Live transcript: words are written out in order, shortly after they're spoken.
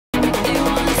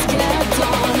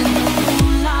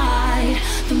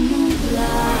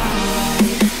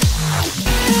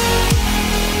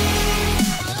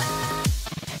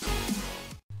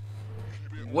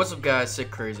What's up, guys?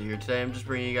 Sick Crazy here. Today I'm just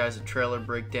bringing you guys a trailer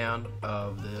breakdown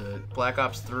of the Black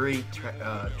Ops 3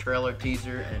 trailer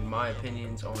teaser and my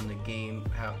opinions on the game,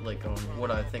 on what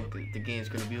I think the game's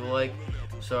going to be like.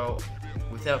 So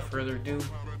without further ado,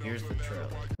 here's the trailer.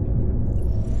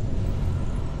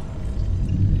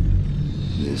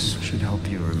 This should help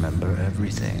you remember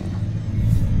everything.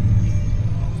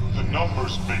 The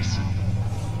numbers, Mason.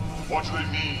 What do they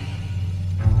mean?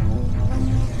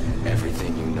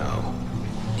 Everything you know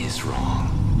is wrong.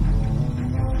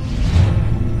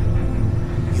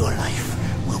 Your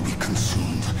life will be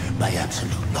consumed by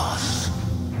absolute loss.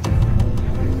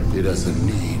 He doesn't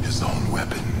need his own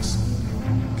weapons.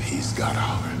 He's got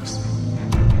ours.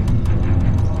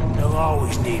 They'll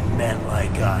always need men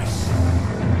like us.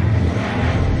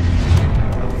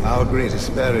 Our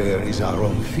greatest barrier is our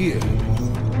own fear,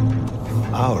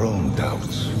 our own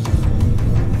doubts.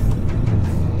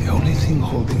 The only thing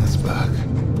holding us back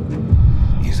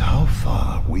is how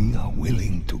far we are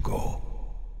willing to go.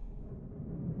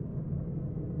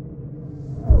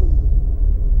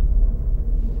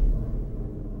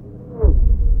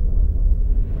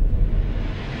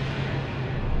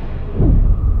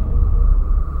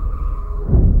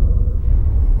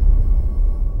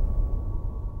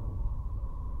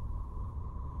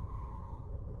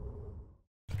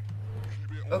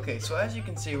 Okay, so as you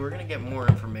can see, we're going to get more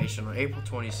information on April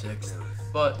 26th,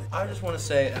 but I just want to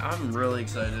say I'm really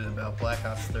excited about Black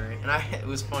Ops 3, and it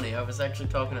was funny, I was actually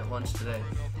talking at lunch today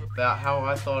about how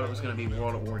I thought it was going to be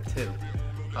World at War 2,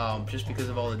 just because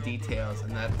of all the details,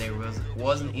 and that there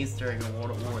was an Easter egg in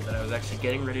World at War that I was actually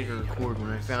getting ready to record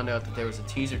when I found out that there was a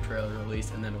teaser trailer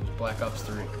released, and then it was Black Ops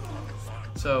 3.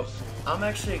 So, I'm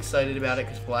actually excited about it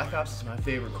because Black Ops is my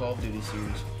favorite Call of Duty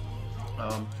series.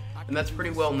 And that's pretty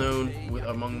well known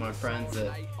among my friends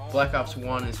that Black Ops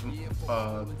 1 is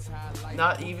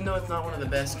even though it's not one of the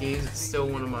best games, it's still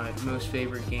one of my most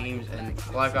favorite games, and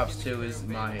Black Ops 2 is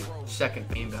my second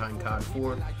game behind COD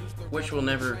 4, which will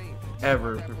never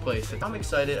ever replace it. I'm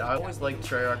excited. I always like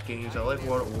Treyarch games. I like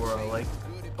World at War. I like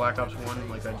Black Ops 1,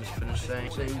 like I just finished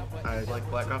saying. I like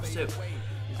Black Ops 2.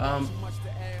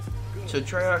 So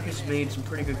Treyarch has made some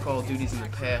pretty good Call of Duties in the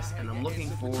past, and I'm looking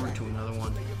forward to another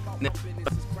one. Now,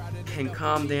 can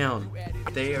calm down.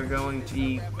 They are going to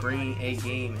be bringing a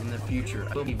game in the future.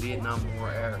 It will be Vietnam War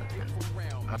era.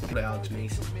 Alex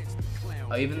Mason.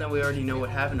 Even though we already know what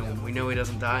happened to him, we know he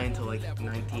doesn't die until like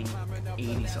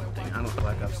 1980 something. I don't know,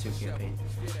 Black Ops 2 campaign.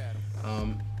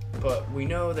 But we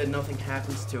know that nothing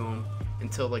happens to him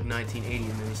until like 1980,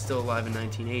 and then he's still alive in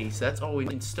 1980. So that's all we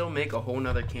can still make a whole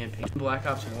nother campaign. Black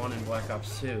Ops 1 and Black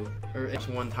Ops 2, or it's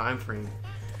one time frame.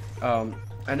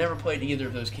 I never played either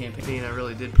of those campaigns. I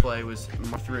really did play was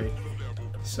 3.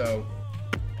 So,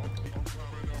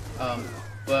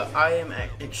 but I am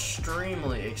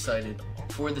extremely excited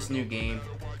for this new game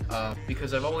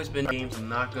because I've always been games. I'm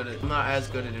not as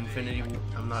good at Infinity War.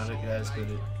 I'm not as good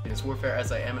at Advanced Warfare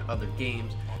as I am at other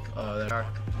games that are.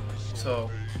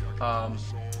 So,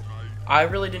 I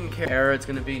really didn't care what era it's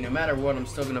gonna be. No matter what, I'm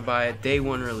still gonna buy it. Day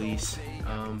 1 release,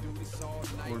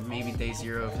 or maybe day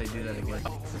 0 if they do that again.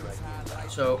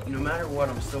 So no matter what,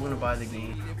 I'm still gonna buy the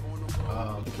game.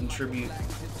 Contribute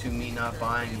to me not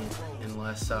buying it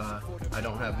unless I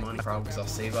don't have money, probably because I'll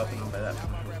save up and I'll buy that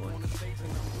one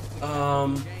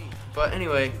hopefully. But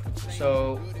anyway,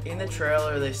 so in the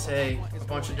trailer they say a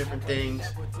bunch of different things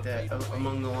that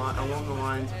along the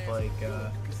lines of like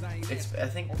I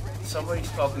think somebody's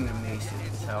talking to Mason.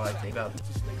 Is how I think about it.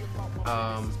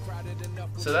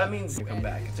 So that means they come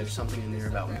back if there's something in there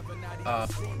about me.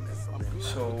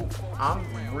 So I'm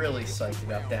really psyched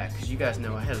about that because you guys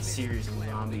know I had a series of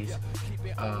zombies,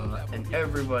 and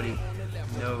everybody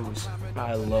knows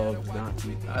I love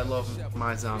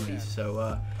my zombies.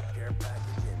 So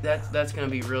that's gonna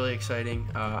be really exciting.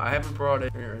 I haven't brought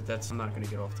it. I'm not gonna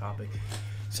get off topic.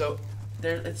 So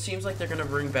it seems like they're gonna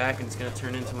bring back, and it's gonna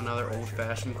turn into another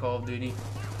old-fashioned Call of Duty.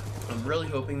 I'm really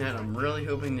hoping that. I'm really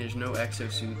hoping there's no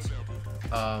exosuits.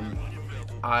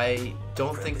 I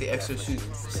don't think the exosuit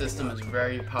system is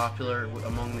very popular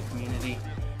among the community.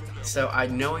 So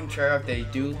knowing Treyarch, the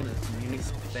community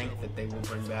think that they will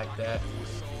bring back that.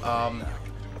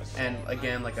 And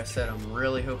again, like I said, I'm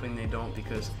really hoping they don't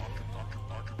because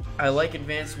I like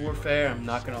Advanced Warfare. I'm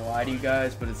not gonna lie to you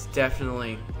guys, but it's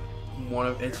definitely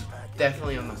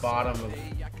definitely on the bottom of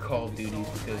Call of Duty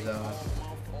because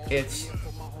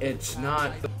it's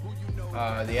not.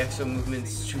 The exo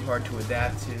movement's too hard to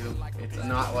adapt to. It's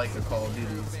not like a Call of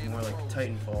Duty, it's more like a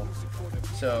Titanfall.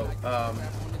 So,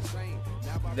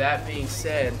 that being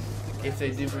said, if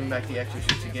they do bring back the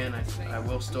exosuits again, I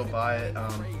will still buy it.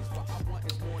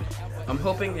 I'm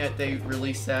hoping that they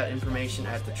release that information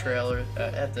at the trailer,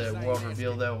 at the world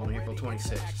reveal though, on April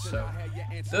 26th. So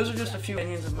those are just a few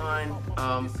opinions of mine.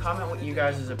 Comment what you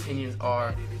guys' opinions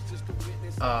are.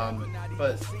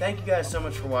 But thank you guys so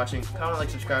much for watching. Comment, like,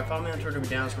 subscribe. Follow me on Twitter,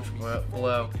 down in the description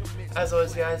below. As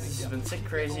always, guys, this has been Sick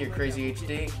Crazy or Crazy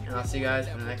HD, and I'll see you guys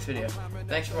in the next video.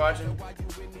 Thanks for watching.